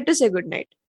 you forget to say goodnight.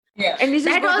 Yeah. And you just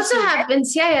That go to also sleep.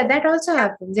 happens. Yeah, that also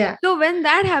happens. Yeah. So when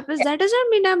that happens, that doesn't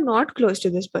mean I'm not close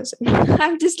to this person.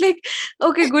 I'm just like,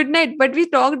 okay, good night. But we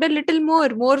talked a little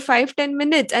more 5-10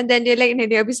 minutes. And then you're like,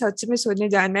 nahi, abhi sach mein sone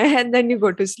jana hai. And then you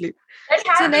go to sleep. That So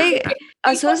happens. like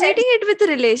associating it with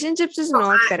relationships is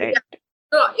not correct.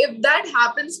 No, if that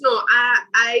happens, no,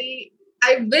 I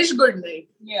wish good night.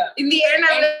 Yeah. In the end,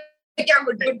 I'm like, yeah,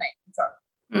 good night. Good night. That's all.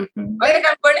 Mhm. Or if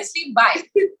I'm going to sleep, bye.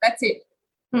 That's it.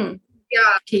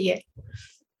 Yeah. Okay, yeah.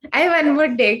 I have one more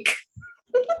take.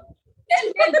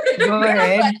 Go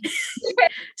ahead.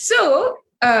 So,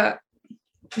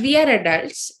 we are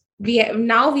adults. We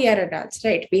are adults,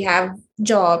 right? We have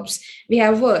jobs. We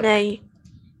have work. Nahi.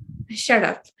 Shut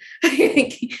up.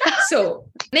 So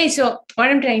what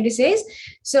I'm trying to say is,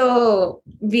 so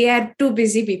we are two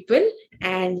busy people,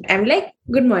 and I'm like,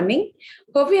 good morning.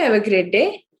 Hope you have a great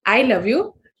day. I love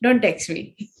you. Don't text me.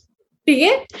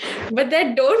 Okay? But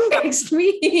that don't text me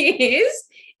is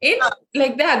in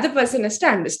like the other person has to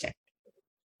understand.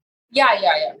 Yeah.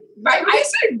 Why would I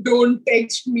say don't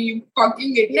text me?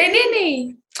 Fucking idiot.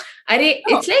 No.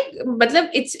 It's like, matlab,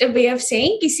 it's a way of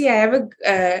saying,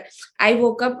 I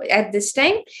woke up at this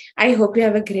time. I hope you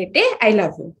have a great day. I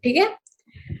love you. Okay?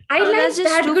 I like that's just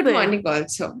that good stupid. morning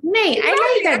also. I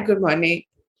like that good morning.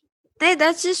 Hey,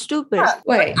 that's just stupid.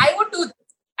 Why? I would do that.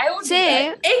 I would Say, do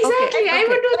that. Exactly. I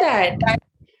would do that.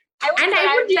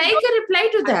 I would like a reply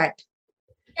to that.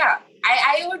 Yeah.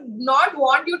 I would not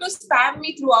want you to spam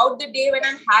me throughout the day when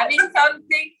I'm having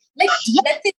something. Like,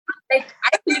 let's say, like,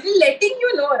 I'm letting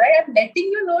you know, right? I'm letting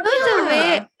you know. the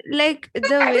way, like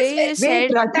the way you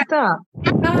said, Wait,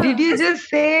 Rachita, did you just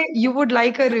say you would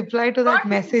like a reply to that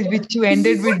message which you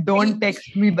ended with "Don't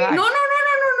text me back"? No.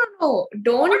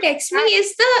 Don't text me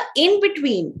is the in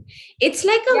between. It's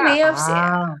like a way of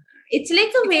saying. It's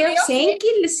like a way of saying,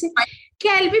 listen,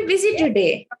 I'll be busy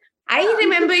today. I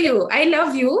remember you. I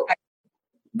love you.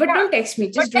 But don't text me.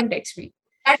 Just don't text me.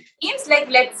 That means, like,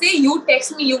 let's say you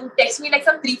text me like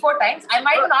some 3-4 times. I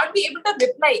might not be able to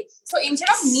reply. So instead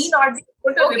of me not being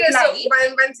able to reply, So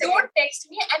one second. don't text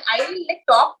me, and I will like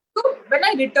talk to when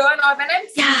I return or when I'm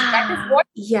free. That is what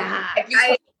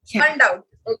I found out.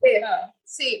 Okay.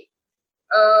 See,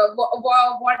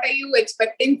 what are you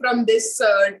expecting from this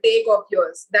take of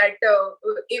yours? That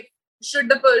if should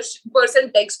the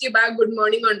person text you back good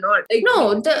morning or not? Like,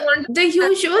 no, the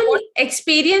usual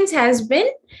experience has been,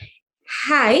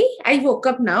 hi, I woke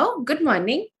up now. Good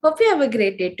morning. Hope you have a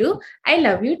great day too. I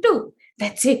love you too.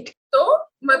 That's it. So,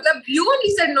 matlab, you only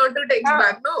said not to text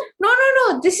back, no?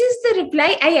 No. This is the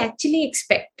reply I actually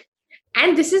expect.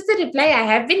 And this is the reply I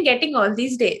have been getting all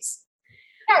these days.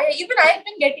 Yeah, even I have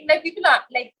been getting, like, people are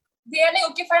like, they are like,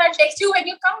 okay, fine, I'll text you when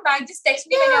you come back. Just text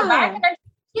me when you're back. And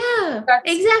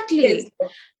Exactly.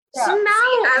 Yeah. So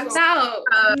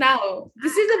now,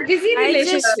 this is a busy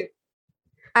relationship.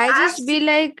 I just be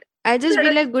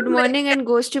like good morning and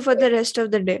ghost you for the rest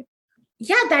of the day.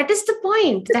 Yeah, that is the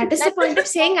point. That is the point of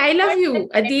saying I love you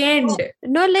at the end.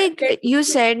 No, like you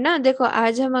said, na, देखो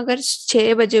आज हम अगर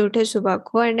 6 बजे उठे सुबह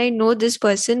को and I know this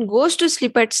person goes to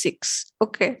sleep at 6,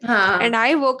 okay, and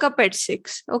I woke up at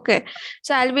 6, okay,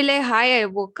 so I'll be like, hi, I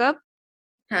woke up,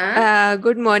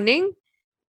 good morning,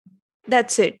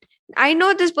 that's it. I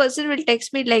know this person will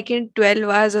text me like in 12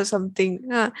 hours or something,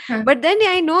 but then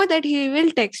I know that he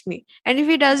will text me, and if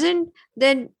he doesn't,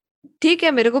 then ठीक है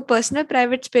मेरे को personal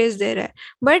private space दे रहा है,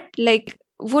 but like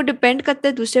वो depend करता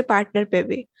है दूसरे पार्टनर पे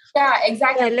भी.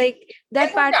 Like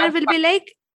that partner will be like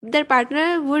that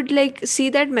partner would like see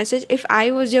that message. If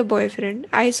I was your boyfriend,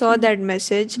 I saw that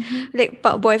message, like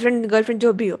boyfriend girlfriend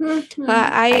jo bhi ho,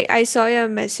 I saw your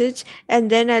message and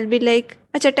then I'll be like,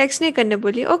 अच्छा text नहीं करने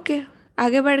बोली, okay,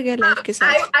 आगे बढ़ गया life के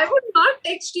साथ. I would not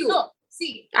text you. No,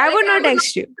 see, I would not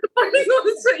text you.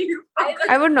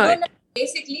 I would not.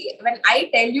 Basically, when I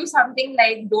tell you something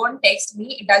like don't text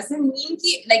me, it doesn't mean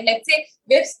ki, like, let's say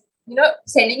we're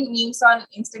sending memes on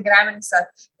Instagram and stuff.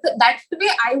 So that's the way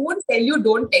I would tell you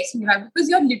don't text me, because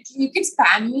you can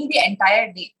spam me the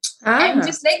entire day. I'm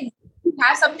just like, you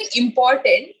have something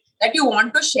important that you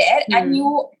want to share and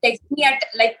you text me at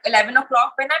like 11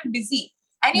 o'clock when I'm busy.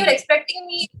 And you're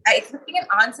expecting an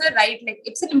answer, right? Like,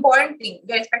 it's an important thing.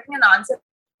 You're expecting an answer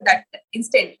that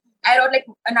instant. I wrote like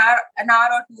an hour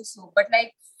or two so, but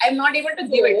like I'm not able to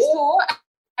give it. So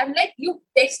I'm like, you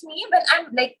text me when I'm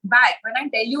like back, when I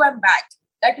tell you I'm back.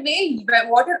 That way,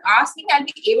 what you're asking, I'll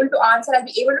be able to answer. I'll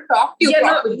be able to talk to you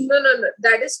properly. No.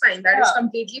 That is fine. That is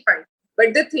completely fine.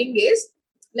 But the thing is,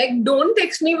 like don't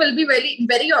text me will be very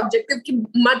very objective ki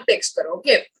mat text karo,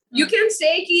 okay? You can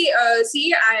say ki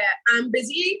see I'm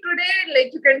busy today,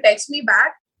 like you can text me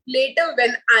back later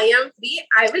when I am free.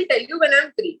 I will tell you when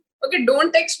I'm free. Okay,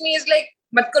 don't text me is like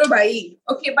mat karo bhai.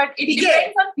 Okay, but it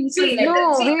depends on people. See,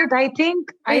 No, wait, I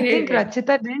think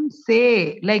Rachita didn't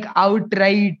say like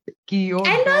outright ki oh,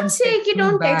 I'll not don't say text ki me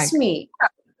don't back. text me.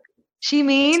 She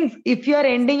means if you're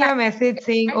ending your message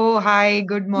saying, oh, hi,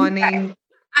 good morning,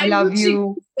 I love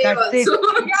you, that's it.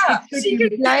 It's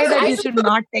imply that you should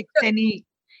not text any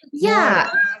Yeah.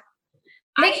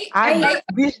 more. Like I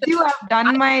wish you have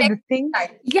done my thing.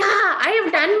 yeah, I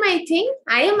have done my thing.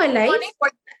 I am alive.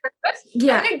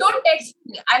 Yeah. I'm like, don't text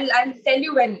me. I'll tell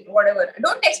you when, whatever.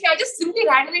 Don't text me. I just simply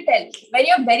randomly tell. When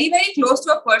you're very, very close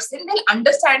to a person, they'll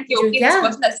understand, okay, Yeah. this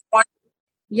person has responded.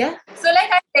 Yeah. So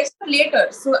like I text her later.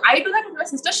 So I do that with my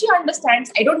sister. She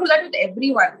understands. I don't do that with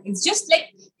everyone. It's just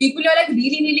like people you're like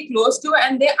really, really close to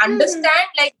and they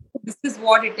understand like this is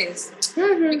what it is.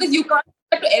 Because you can't do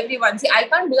that to everyone. See, I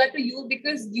can't do that to you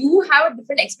because you have a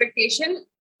different expectation.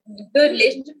 The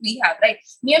relationship we have, right?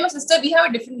 Me and my sister, we have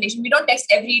a different relationship. We don't text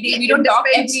every day. We don't talk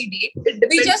every day.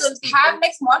 We just have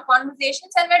like small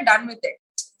conversations and we're done with it.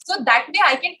 So that way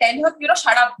I can tell her,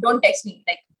 shut up, don't text me.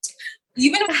 Like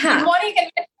even good morning can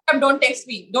be like, don't text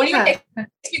me. Don't even text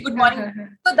me good morning.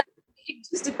 So that it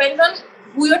just depends on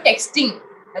who you're texting.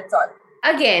 That's all.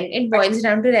 Again, it boils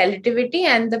down to relativity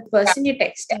and the person you're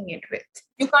texting it with.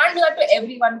 You can't do that to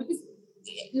everyone because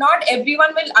not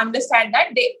everyone will understand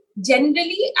that. They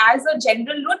generally, as a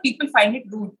general rule, people find it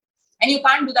rude. And you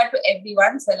can't do that to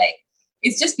everyone. So like,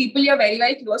 it's just people you're very,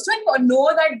 very close to and you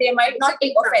know that they might not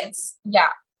take offense. Yeah.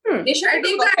 They should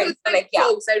take offense. Like,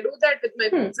 folks. I do that with my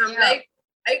folks. I'm like,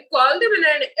 I call them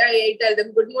and I tell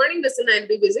them, good morning, listen, I'll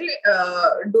be busy.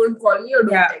 Don't call me or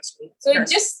don't text me. So it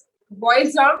just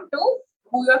boils down to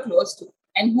who you're close to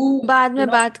and who... बाद में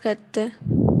बात करते हैं.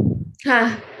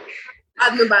 हाँ.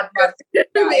 बाद में बात करते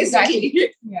हैं.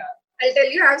 Basically. Yeah. I'll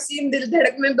tell you, I've seen Dil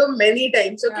Dhadakne Do many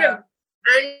times, okay?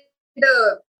 And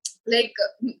like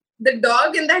the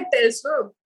dog in that tells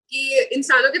no कि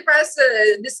इंसानों के पास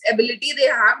this ability they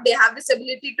have this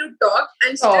ability to talk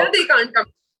and still they can't come.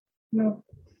 No.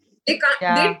 They can't.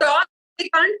 They talk. They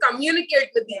can't communicate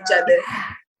with each other.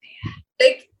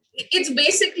 Like it's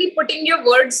basically putting your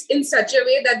words in such a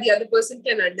way that the other person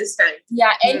can understand.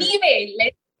 Yeah. Anyway,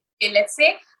 let's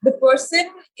say the person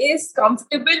is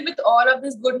comfortable with all of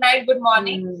this good night, good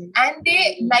morning, and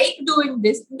they like doing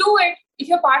this. Do it. If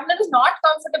your partner is not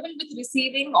comfortable with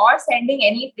receiving or sending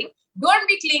anything, don't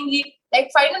be clingy.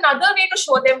 Like find another way to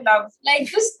show them love. Like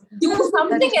just do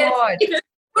something else. You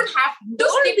don't have to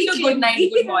stick to good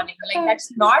night, good morning. Like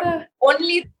that's not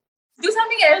only do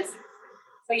something else.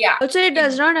 So yeah. Also, it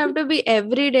does not have to be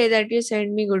every day that you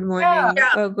send me good morning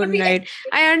or good night.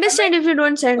 I understand if you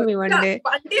don't send me one day.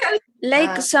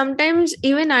 Like sometimes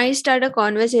even I start a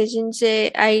conversation,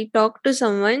 say I talk to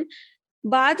someone,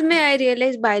 बाद में I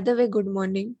realize, by the way, good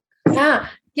morning. Yeah.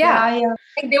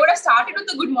 Like they would have started with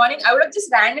the good morning. I would have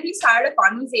just randomly started a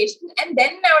conversation and then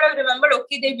I would have remembered,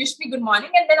 okay, they wished me good morning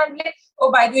and then I'll be like,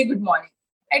 oh, by the way, good morning.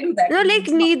 I do that. No, like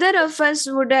neither of us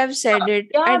would have said it.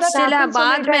 And still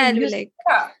बाद में I'll be like,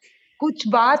 कुछ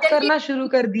बात करना शुरू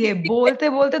कर दिए बोलते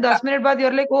बोलते 10 मिनट बाद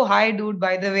you're like, oh hi dude,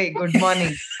 by the way, good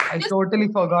morning. I totally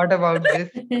forgot about this.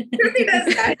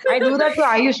 I do that to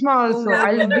Ayushma also.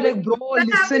 I'll be like, bro,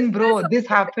 listen bro, this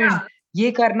happened.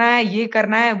 ये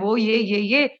करना है वो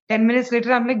ये 10 minutes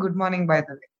later I'm like, good morning by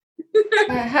the way.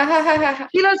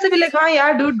 He'll also be like,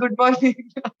 yeah dude, good morning.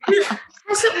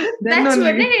 So that's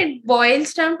what it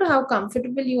boils down to, how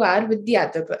comfortable you are with the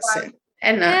other person.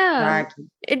 And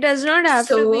it does not have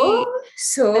to be.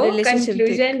 So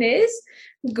conclusion is,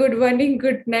 good morning,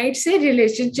 good night से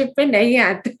relationship में नहीं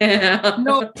आते हैं.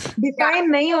 No, define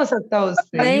नहीं हो सकता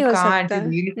उससे. नहीं हो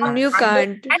सकता. You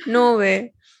can't. No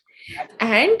way.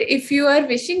 And if you are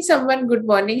wishing someone good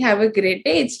morning, have a great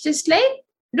day, it's just like,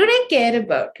 do I care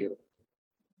about you?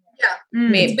 Yeah.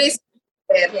 Maybe.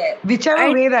 Basically,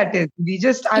 whichever way that is. We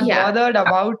just are bothered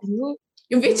about you.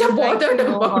 Which are bothered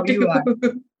about you.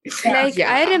 Like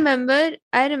I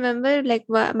remember like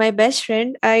my best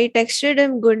friend, I texted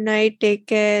him good night, take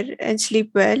care and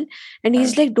sleep well, and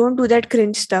he's like, don't do that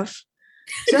cringe stuff.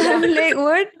 So I'm like,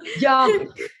 what? Yeah.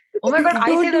 Oh my god, I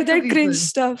don't say do that to cringe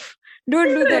stuff. Don't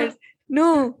do that.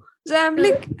 No. So I'm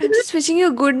like, I'm just wishing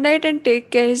you good night and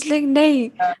take care. He's like,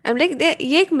 नहीं. I'm like,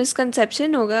 ये एक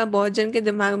misconception होगा बहुत जन के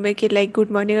दिमाग में कि like good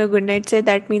morning or good night say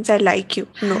that means I like you.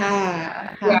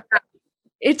 No.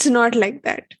 It's not like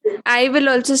that. I will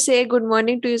also say good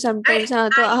morning to you sometimes. हाँ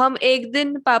तो हम एक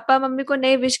दिन पापा मम्मी को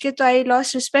नहीं wish किए तो I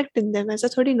lost respect in them. ऐसा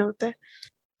थोड़ी ना होता है.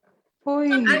 Oi.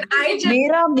 I just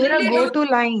मेरा really go to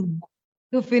line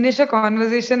to finish a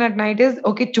conversation at night is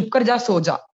okay, chup kar ja, so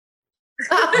ja.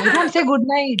 I don't say good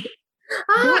night.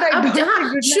 Dude, I don't say good night. I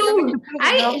mean, Shoo. chup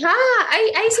kar ja.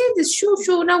 I say this.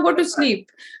 Shoo. Now go to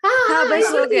sleep. हाँ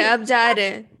बस हो गया अब जा रहे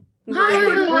हैं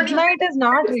Good night is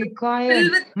not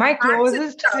required. My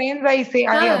closest friends, I say,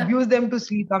 I abuse them to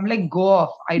sleep. I'm like, go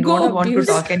off. I don't want to abuse.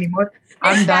 talk anymore.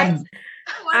 I'm done.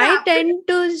 I tend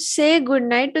to say good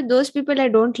night to those people I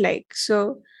don't like. So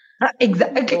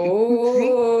Exactly. See,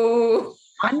 Oh.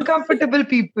 uncomfortable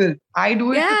people. I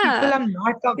do it to Yeah. people I'm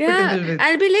not comfortable with.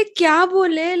 I'll be like क्या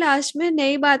बोले last में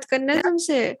नहीं बात करना है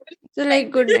तुमसे. So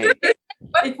like good night.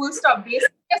 But full stop.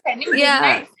 Basically, you're sending good Yeah.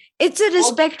 night. It's a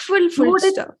respectful full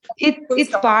Dude, stop.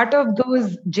 It's part of those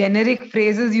generic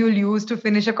phrases you'll use to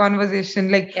finish a conversation.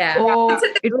 Like, Yeah. oh,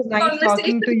 it was nice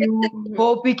talking to you.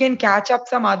 Hope we can catch up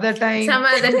some other time. Some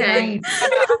other Good time.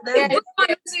 night. Good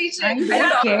conversation. I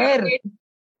don't care.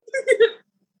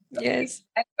 Yes.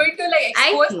 I'm going to like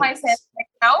expose think- myself like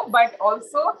now, but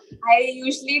also I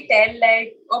usually tell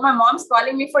like, oh, my mom's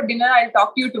calling me for dinner. I'll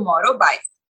talk to you tomorrow. Bye.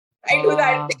 I do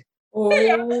that.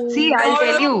 Oh. See, I'll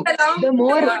tell you,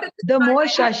 the more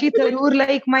Shashi Tharoor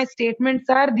like my statements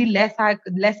are, the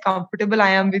less comfortable I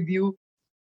am with you.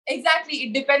 Exactly.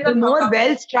 It depends The on more how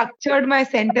well structured my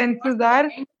sentences are,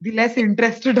 the less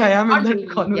interested I am in Not that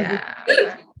conversation.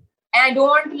 Yeah. and I don't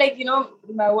want to like,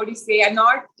 what do you say? I'm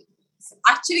not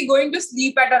actually going to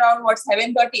sleep at around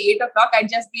 7:30, 8 o'clock. I'd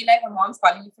just be like, my mom's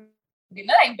calling me for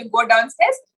dinner. I need to go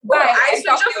downstairs. Bye. I I'll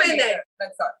talk switch to off you my later. net.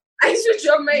 That's all. I switch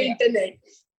off my Yeah. internet.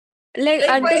 Like Like,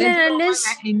 until why and unless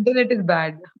Internet is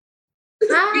bad.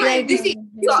 like This is-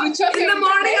 Switch off in your the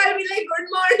morning, internet. I'll be like, good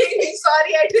morning.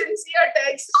 Sorry, I didn't see your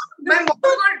text. My mom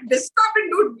got disturbed,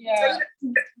 dude. Yeah.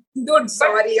 Dude,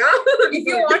 sorry. If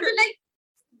you want to like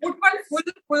put one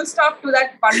full stop to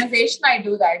that conversation, I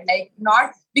do that. Like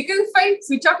not because if I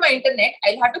switch off my internet,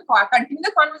 I'll have to continue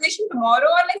the conversation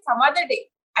tomorrow or like some other day.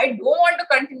 I don't want to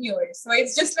continue it. So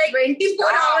it's just like 24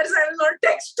 hours, I will not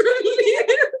text you.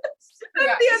 And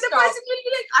Yeah, the other stop. person will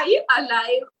be like, are you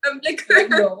alive? I'm like,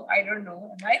 No, I don't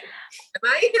know. Am I? am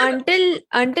I? until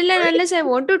and unless I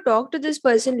want to talk to this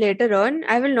person later on,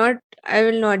 I will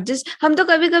not just हम तो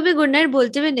कभी कभी good night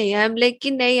बोलते हुए नहीं है. I'm like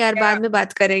कि नहीं यार बाद में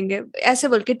बात करेंगे ऐसे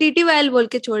बोल के TTYL बोल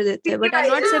के छोड़ देते हैं. But I'll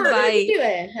not say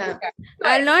bye.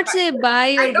 I'll not say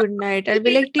bye or good night. I'll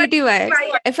be like TTYL.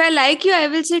 If I like you, I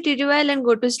will say TTYL and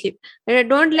go to sleep. And I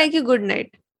don't like you, good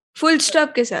night. Full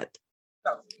stop के साथ.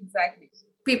 Stop. Exactly.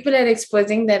 People are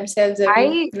exposing themselves.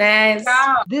 Nice.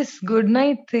 Yeah. This good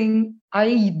night thing,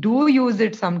 I do use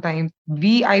it sometimes.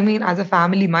 As a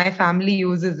family, my family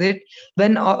uses it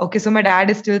when, so my dad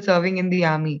is still serving in the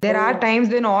army. There are times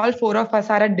when all four of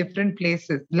us are at different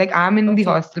places. Like I'm in the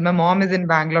hostel, my mom is in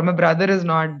Bangalore, my brother is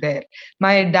not there.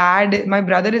 My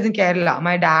brother is in Kerala,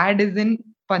 my dad is in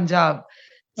Punjab.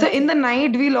 So in the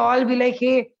night, we'll all be like,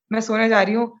 hey, मैं सोने जा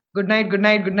रही हूँ. Good night, good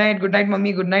night, good night, good night,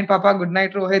 mummy, good night, papa, good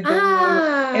night, Rohit.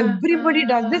 Everybody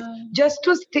does this just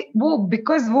to stay.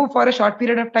 Because for a short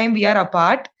period of time we are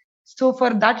apart. So for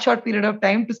that short period of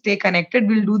time to stay connected,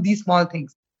 we'll do these small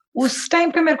things. उस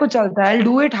time पे मेरे को चलता है. I'll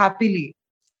do it happily.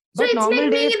 So it's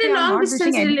like being in a long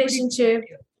distance relationship.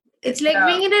 It's like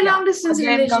being in a long distance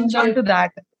Again, comes down relationship. to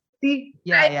that. See?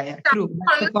 Yeah. True.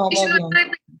 That's the Conversation problem. with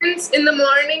my parents in the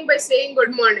morning by saying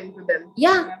good morning to them.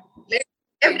 Yeah.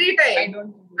 Every I time.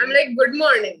 don't. I'm like, good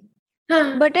morning.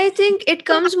 But I think it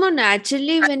comes more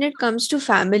naturally when it comes to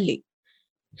family.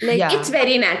 Like Yeah. It's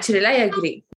very natural. I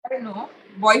agree. I don't know.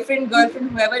 Boyfriend,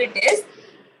 girlfriend, whoever it is.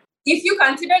 If you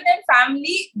consider them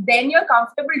family, then you're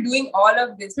comfortable doing all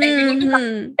of this. Like you need to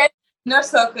Mhm. inner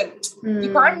circle. You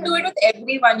can't do it with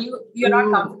everyone. You're not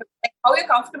comfortable. Like how you're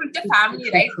comfortable with your family,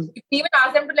 right? You can even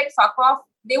ask them to like fuck off.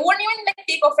 They won't even like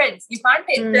take offense. You can't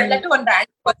tell that to one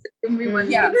random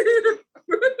person. Yeah.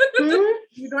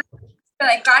 You don't.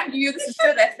 I can't give you the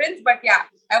sister reference, but yeah,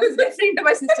 I was referring to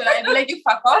my sister. I'd be like, you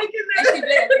fuck off. And she'd be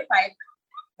like, okay, fine.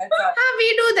 That's all. We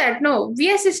do that. No,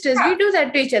 we are sisters. We do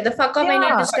that to each other. Fuck off, I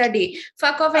need to study.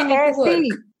 Fuck off, I need to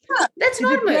work. That's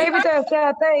normal. Reply भी तो ऐसे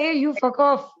आता है, hey, you fuck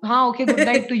off. हाँ, okay, good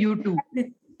night to you too.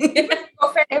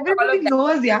 Everybody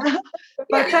knows, yeah.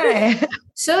 पता है.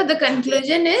 So the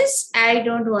conclusion is, I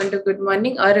don't want a good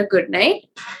morning or a good night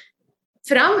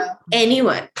from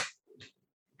anyone.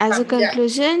 As a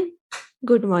conclusion,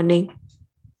 good morning.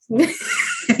 Good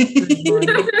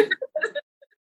morning.